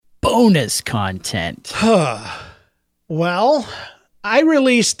bonus content? Well, I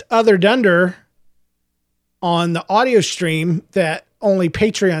released Other Dunder on the audio stream that only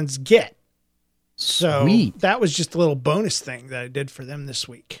Patreons get. So Sweet. that was just a little bonus thing that I did for them this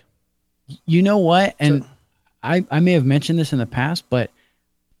week. You know what? And I may have mentioned this in the past, but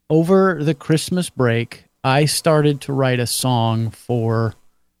over the Christmas break, I started to write a song for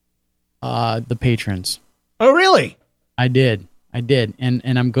the patrons. Oh, really? I did. And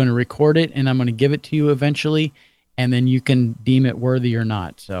I'm going to record it, and I'm going to give it to you eventually, and then you can deem it worthy or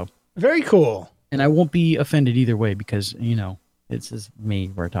not. So very cool. And I won't be offended either way because, you know, this is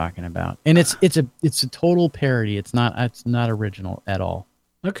me we're talking about. And it's a total parody. It's not original at all.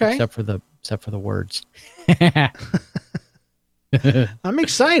 Okay. Except for the words. I'm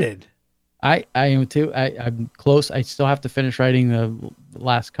excited. I am too. I'm close. I still have to finish writing the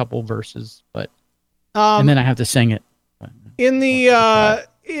last couple verses, but and then I have to sing it. In the I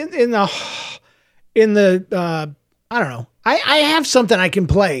don't know. I have something I can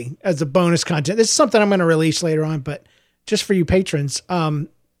play as a bonus content. This is something I'm going to release later on, but just for you patrons.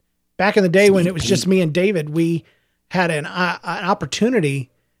 Back in the day when it was just me and David, we had an opportunity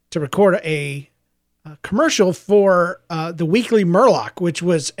to record a commercial for the Weekly Murloc, which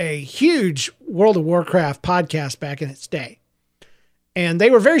was a huge World of Warcraft podcast back in its day. And they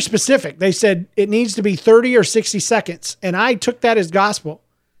were very specific. They said it needs to be 30 or 60 seconds. And I took that as gospel.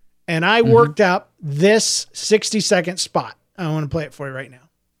 And I worked out this 60-second spot. I want to play it for you right now.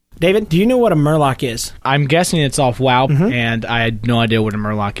 David, do you know what a Murloc is? I'm guessing it's off WoW, and I had no idea what a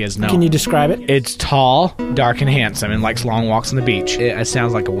Murloc is. No. Can you describe it? It's tall, dark, and handsome, and likes long walks on the beach. It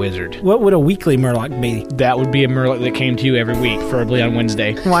sounds like a wizard. What would a weekly Murloc be? That would be a Murloc that came to you every week, preferably on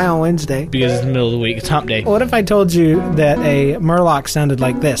Wednesday. Why on Wednesday? Because it's the middle of the week. It's hump day. What if I told you that a Murloc sounded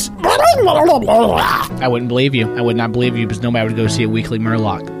like this? I wouldn't believe you. I would not believe you because nobody would go see a weekly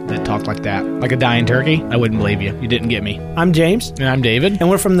Murloc that talked like that. Like a dying turkey? I wouldn't believe you. You didn't get me. I'm James. And I'm David. And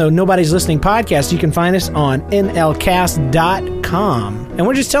we're from the Nobody's Listening podcast. You can find us on nlcast.com. And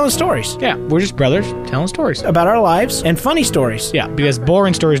we're just telling stories. Yeah, we're just brothers telling stories. About our lives and funny stories. Yeah, because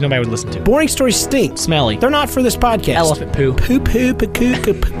boring stories nobody would listen to. Boring stories stink. Smelly. They're not for this podcast. Elephant poo. Poo poo poo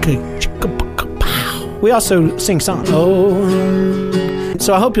poo poo. We also sing songs.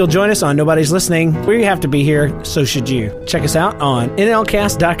 So I hope you'll join us on Nobody's Listening. We have to be here, so should you. Check us out on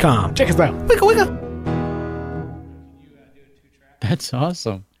nlcast.com. Check us out. Wicka wicka. That's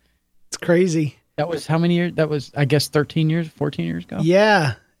awesome. It's crazy. That was how many years? That was, I guess, 13 years, 14 years ago?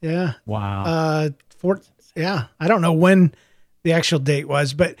 Yeah. Wow. Yeah. I don't know when the actual date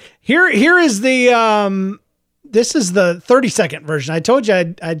was, but here is the, this is the 30-second version. I told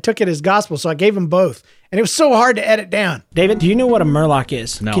you I took it as gospel, so I gave them both. And it was so hard to edit down. David, do you know what a Murloc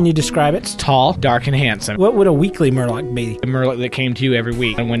is? No. Can you describe it? It's tall, dark, and handsome. What would a weekly Murloc be? A Murloc that came to you every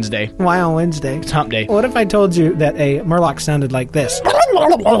week on Wednesday. Why on Wednesday? It's hump day. What if I told you that a Murloc sounded like this?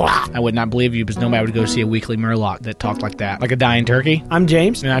 I would not believe you because nobody would go see a weekly Murloc that talked like that. Like a dying turkey. I'm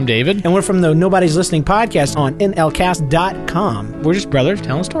James. And I'm David. And we're from the Nobody's Listening podcast on nlcast.com. We're just brothers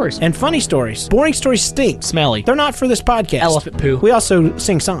telling stories. And funny stories. Boring stories stink. Smelly. They're not for this podcast. Elephant poo. We also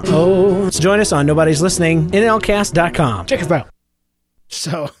sing songs. So join us on Nobody's Listening, nlcast.com. Check us out.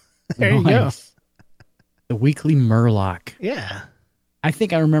 So there you go. The Weekly Murloc. Yeah. I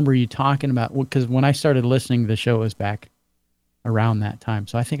think I remember you talking about, because when I started listening, the show was back around that time.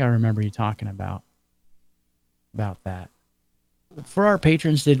 So I think I remember you talking about that. For our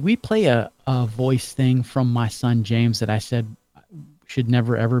patrons, did we play a voice thing from my son James that I said should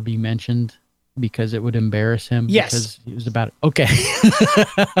never ever be mentioned because it would embarrass him? Yes. Because he was about it. Okay.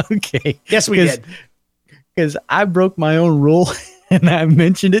 Okay. Yes, we did. Because I broke my own rule and I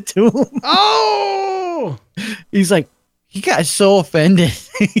mentioned it to him. Oh! He's like, he got so offended.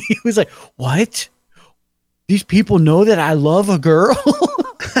 He was like, what? These people know that I love a girl?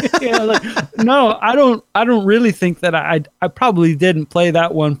 Yeah, like, no, I don't really think that I probably didn't play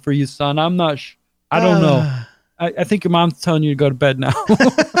that one for you, son. I'm not I don't know. I think your mom's telling you to go to bed now. You're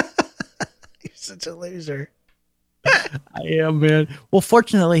such a loser. I am, man. Well,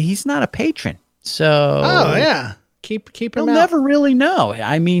 fortunately, he's not a patron. So yeah. Keep him he'll out. never really know.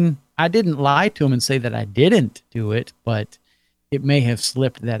 I mean, I didn't lie to him and say that I didn't do it, but it may have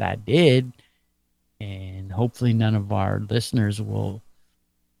slipped that I did. And hopefully none of our listeners will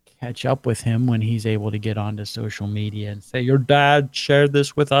catch up with him when he's able to get onto social media and say, your dad shared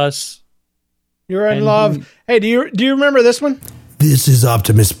this with us. You're in love. Hey, do you remember this one? This is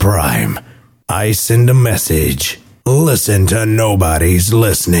Optimus Prime. I send a message. Listen to Nobody's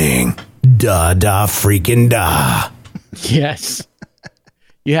Listening. Da da freaking da. Yes.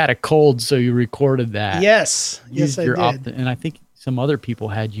 You had a cold, so you recorded that. Yes. Yes, I did. And I think some other people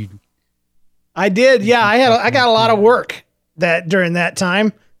had you. I did. Yeah, I got a lot of work during that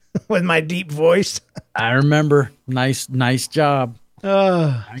time with my deep voice. I remember. Nice job.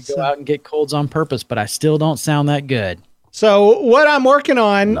 I go out and get colds on purpose, but I still don't sound that good. So what I'm working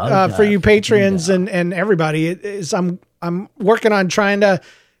on for you patrons and everybody is I'm working on trying to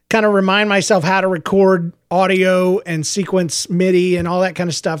kind of remind myself how to record audio and sequence MIDI and all that kind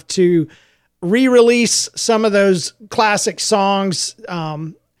of stuff to re-release some of those classic songs.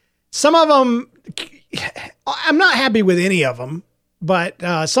 Some of them, I'm not happy with any of them,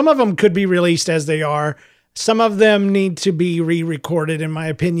 but some of them could be released as they are. Some of them need to be re-recorded, in my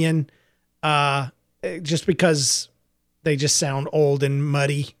opinion, just because they just sound old and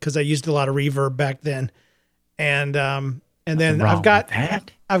muddy because I used a lot of reverb back then. And then I've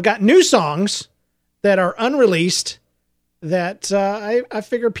got new songs that are unreleased that I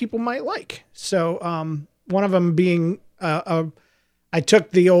figure people might like. So one of them being I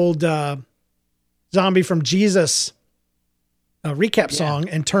took the old Zombie from Jesus recap song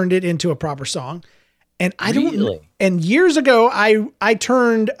and turned it into a proper song. And and years ago I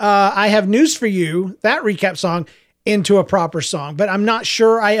turned I Have News for You, that recap song, into a proper song, but I'm not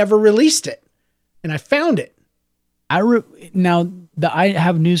sure I ever released it. And I found it. Now the I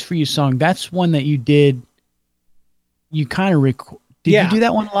Have News for You song, that's one that you did. You kind of did you do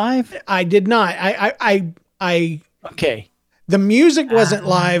that one live? I did not. I okay. The music wasn't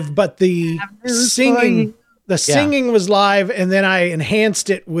live, but the singing was live, and then I enhanced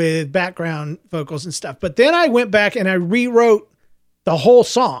it with background vocals and stuff. But then I went back and I rewrote the whole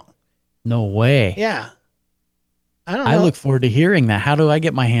song. No way. Yeah. I don't know. I look forward to hearing that. How do I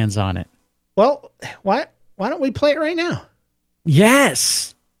get my hands on it? Well, why don't we play it right now?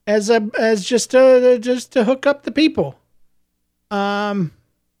 Yes. As just to hook up the people. Let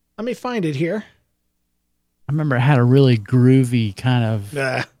me find it here. I remember it had a really groovy kind of.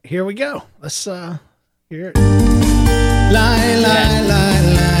 Here we go. Let's hear it. Lie, lie, lie,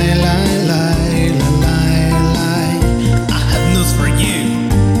 lie, lie, lie, lie, lie. I have news for you.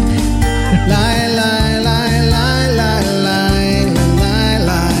 Lie, lie, lie, lie, lie, lie, lie,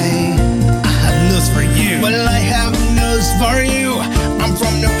 lie. I have news for you. Well, I have news for you. I'm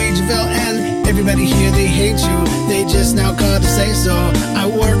from Norwegianville, and everybody here, they hate you. They just now called to say so. I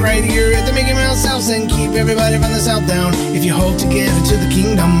work right here at the Mickey Mouse House and keep everybody from the South down. If you hope to get into the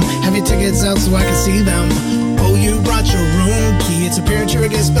kingdom, have your tickets out so I can see them. Oh, you brought your room key. It's apparent you're a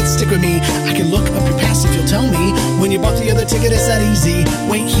guest, but stick with me. I can look up your past if you'll tell me. When you bought the other ticket, it's that easy.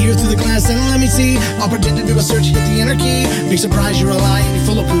 Wait here through the glass and let me see. I'll pretend to do a search, hit the enter key. Be surprised you're a lie and you're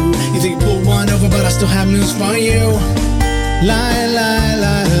full of poo. You think you pulled one over, but I still have news for you. Lie, lie,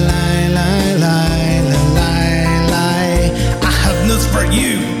 lie, lie, lie, lie, lie, lie. I have news for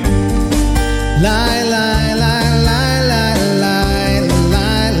you. Lie, lie, lie, lie, lie, lie,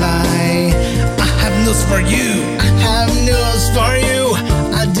 lie, lie. I have news for you. I have news for you.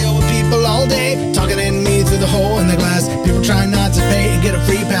 I deal with people all day, talking in me through the hole in the glass. People try not to pay and get a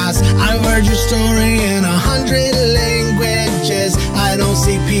free pass. I've heard your story in 100 languages. I don't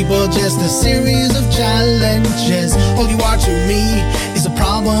see people, just a series of challenges. All you are to me is a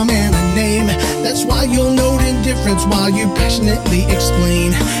problem and a name. That's why you'll note indifference while you passionately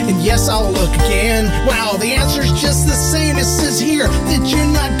explain. And yes, I'll look again. Wow, the answer's just the same. It says here that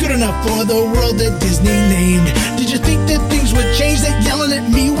you're not good enough for the world that Disney named. Did you think that things would change? That yelling at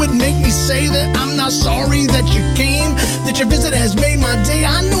me would make me say that I'm not sorry that you came? That your visit has made my day?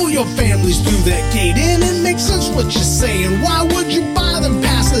 I know your family's through that gate, and it makes sense what you're saying. Why would you buy them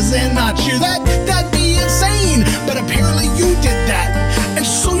passes and not you? That'd be insane. But apparently you did that, and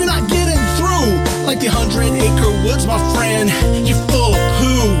so you're not getting through. Like the 100-acre woods, my friend, you're full of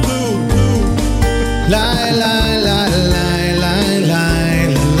poo. Lie, lie, lie, lie, lie, lie,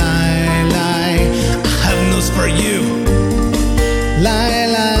 lie, lie. I have news for you. Lie,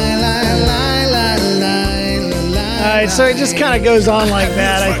 lie, lie, lie, lie, lie, lie. All right, so it just kind of goes on like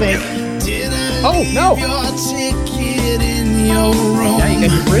that, I think. Oh, no. Your ticket in your room. Yeah, you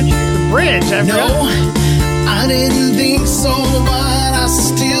got your bridge. The bridge, I No, forgot. I didn't think so, but I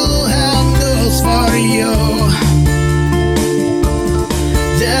still have news for you.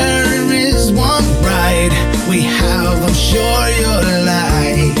 There is one ride we have, I'm sure you'll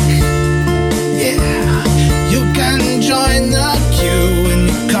like. Yeah, you can join the queue in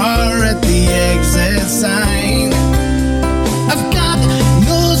your car at the exit sign. I've got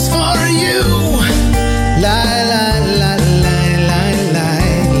news for you. Lie, lie, lie, lie, lie, lie,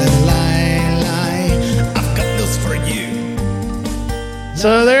 lie, lie. I've got news for you.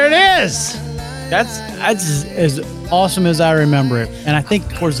 So there it is. That's as awesome as I remember it. And I think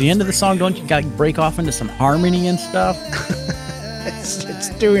towards the end of the song, don't you got to break off into some harmony and stuff? It's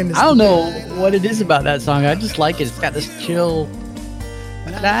doing this. I don't know what it is about that song. I just like it. It's got this chill.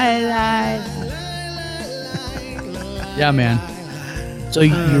 Yeah, man. So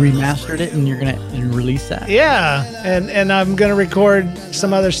you remastered it and you're gonna release that? Yeah, and I'm gonna record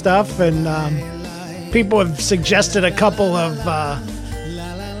some other stuff, and people have suggested a couple of.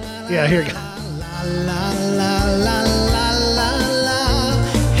 Yeah, here you go.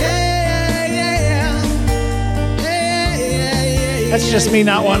 That's just me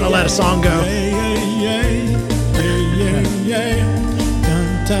not wanting to let a song go.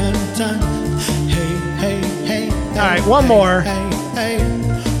 All right, one more.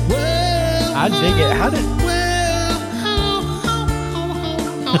 I dig it. How did?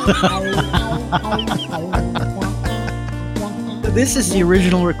 This is the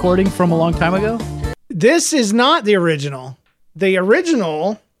original recording from a long time ago? This is not the original. The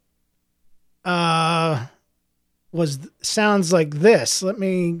original sounds like this. Let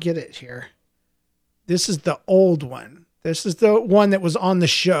me get it here. This is the old one. This is the one that was on the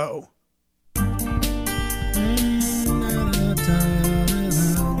show.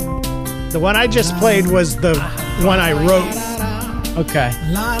 The one I just played was the one I wrote. Okay.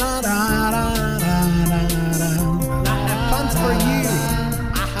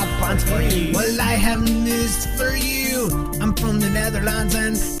 Well, I have news for you. I'm from the Netherlands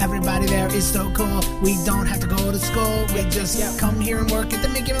and everybody there is so cool. We don't have to go to school. We just come here and work at the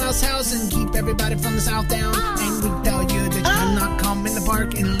Mickey Mouse house and keep everybody from the South down. And we tell you that you cannot come in the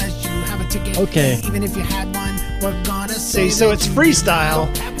park unless you have a ticket. Okay. And even if you had one, we're gonna say so it's freestyle.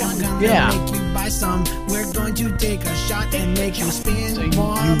 Yeah. Make you buy some. We're going to take a shot and make you spend So you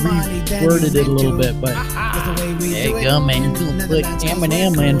more money than reworded you it a little do. bit, but With the way we there do you go, it man. in You can the put Netherlands,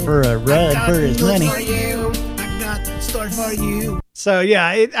 Eminem in for a run for his money. I got a story for you. So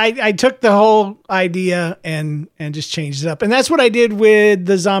yeah, I took the whole idea and just changed it up, and that's what I did with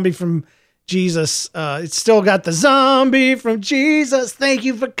the zombie from Jesus. It's still got the zombie from Jesus. Thank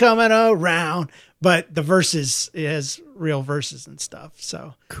you for coming around, but the verses, it has real verses and stuff.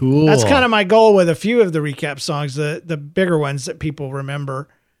 So Cool. that's kind of my goal with a few of the recap songs, the bigger ones that people remember,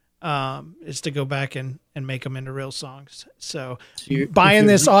 is to go back and make them into real songs. So buying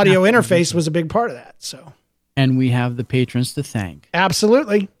this audio interface was a big part of that. So. And we have the patrons to thank.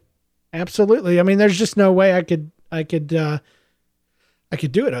 Absolutely. I mean, there's just no way I could do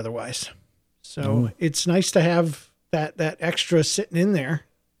it otherwise. So it's nice to have that extra sitting in there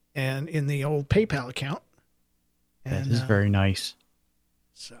and in the old PayPal account. That And, is very nice.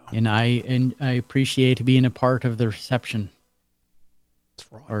 so And I appreciate being a part of the reception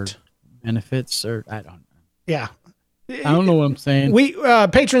that's right. or benefits, or I don't know. Yeah. I don't know what I'm saying. We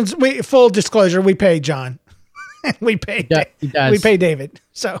patrons, full disclosure, we pay John. we pay He does. we pay David.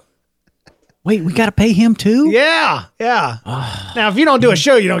 So Wait, we got to pay him too? yeah. Now if you don't do a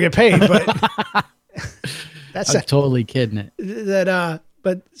show, you don't get paid, but that's I'm totally kidding it. that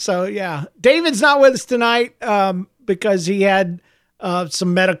but so yeah, David's not with us tonight because he had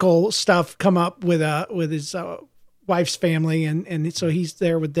some medical stuff come up with his wife's family, and so he's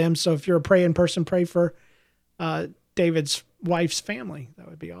there with them. So if you're a praying person, pray for David's wife's family. That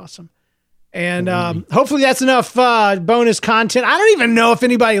would be awesome. And hopefully that's enough bonus content. I don't even know if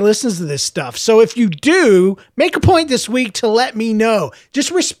anybody listens to this stuff. So if you do, make a point this week to let me know.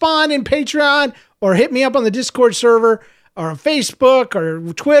 Just respond in Patreon or hit me up on the Discord server or on Facebook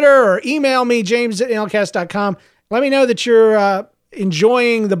or Twitter or email me, james@nlcast.com. Let me know that you're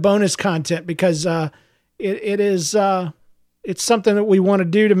enjoying the bonus content because it's something that we want to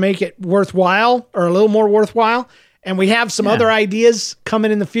do to make it worthwhile or a little more worthwhile. And we have some other ideas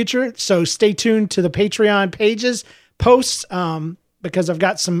coming in the future. So stay tuned to the Patreon pages, posts, because I've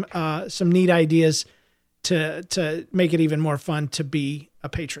got some neat ideas to make it even more fun to be a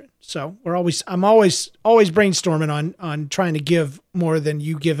patron. So I'm always brainstorming on trying to give more than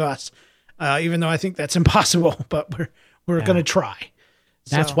you give us, even though I think that's impossible, but we're going to try.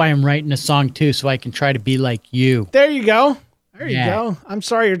 That's So, why I'm writing a song too, so I can try to be like you. there you go. There you Yeah. go. I'm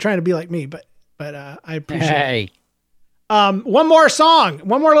sorry you're trying to be like me, but I appreciate it. Hey. One more song,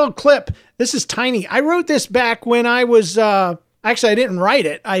 one more little clip. This is tiny. I wrote this back when I was, actually I didn't write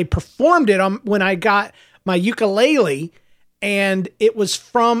it. I performed it when I got my ukulele, and it was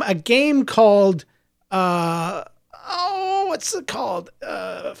from a game called, what's it called?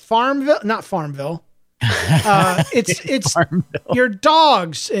 Farmville, not Farmville. It's Farmville. your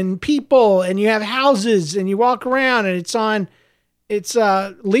dogs and people, and you have houses and you walk around, and it's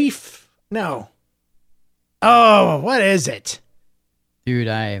Leaf. No. Oh, what is it? Dude,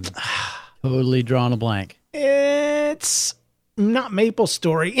 I am totally drawing a blank. It's not Maple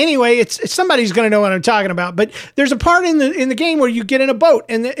Story. Anyway, it's somebody's going to know what I'm talking about. But there's a part in the game where you get in a boat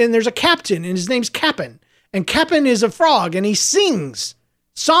and there's a captain and his name's Cap'n. And Cap'n is a frog and he sings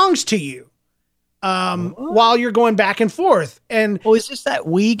songs to you while you're going back and forth. And is this that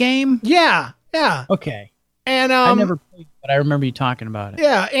Wii game? yeah. Okay. And I never played, but I remember you talking about it.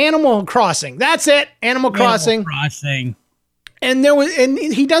 Yeah, Animal Crossing. That's it. Animal Crossing. And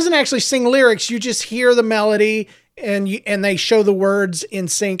he doesn't actually sing lyrics. You just hear the melody and they show the words in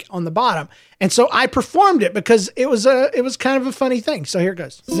sync on the bottom. And so I performed it because it was kind of a funny thing. So here it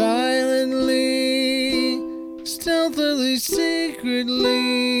goes. Silently, stealthily, secretly,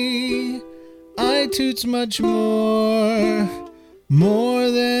 I toots much more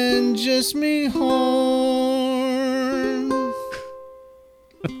than just me horn.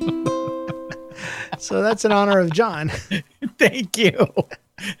 So that's in honor of John. Thank you.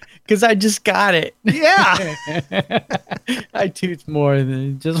 Because I just got it. Yeah. I toots more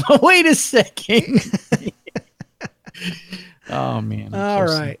than just. Wait a second. Oh, man. All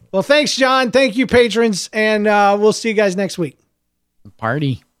right. Well, thanks, John. Thank you, patrons. And we'll see you guys next week.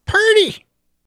 Party. Party.